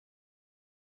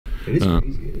It is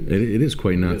crazy. It is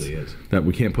quite nuts really is. that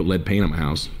we can't put lead paint on my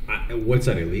house. What's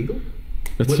that, illegal?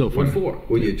 That's so funny. What for?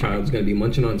 What, your child's going to be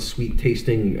munching on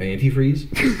sweet-tasting antifreeze?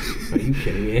 Are you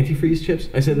kidding me? Antifreeze chips?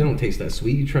 I said they don't taste that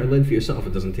sweet. You try lead for yourself.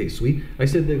 It doesn't taste sweet. I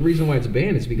said the reason why it's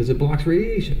banned is because it blocks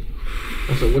radiation.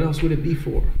 I said, what else would it be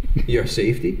for? Your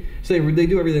safety? So they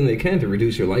do everything they can to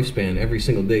reduce your lifespan every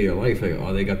single day of your life. Like,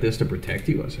 oh, they got this to protect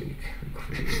you? I said, you're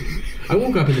crazy. I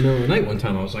woke up in the middle of the night one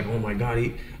time. I was like, oh my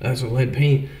God, that's a lead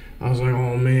paint. I was like,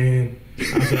 oh man.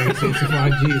 I was like,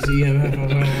 65 G's EMF. I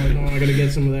was like, oh no, I gotta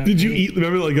get some of that. Did you eat?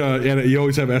 Remember, like, Anna, you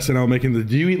always have SNL making the.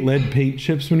 Did you eat lead paint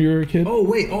chips when you were a kid? Oh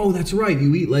wait, oh that's right.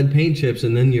 You eat lead paint chips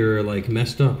and then you're like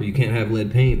messed up, or you can't have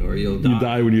lead paint, or you'll die. You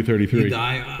die when you're 33. You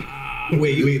die.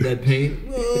 Wait, you eat lead paint?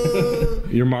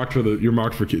 You're marked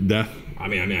for death. I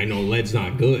mean, I know lead's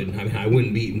not good. I mean, I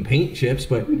wouldn't be eating paint chips,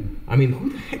 but I mean, who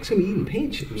the heck's gonna be eating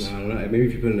paint chips? I don't know. Maybe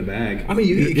if you put it in a bag. I mean,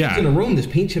 you eat kids in a room. There's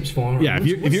paint chips falling around.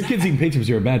 Yeah, if your kid's eating paint chips,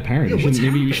 you're a bad parent. Yeah,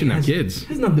 maybe you shouldn't have kids. It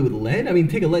has nothing to do with lead. I mean,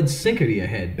 take a lead sinker to your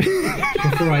head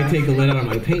before I take a lead out of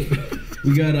my paint.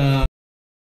 We got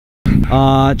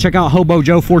check out Hobo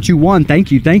Joe 421.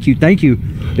 Thank you, Big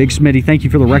Smitty. Thank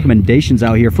you for the recommendations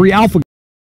out here. Free Alpha.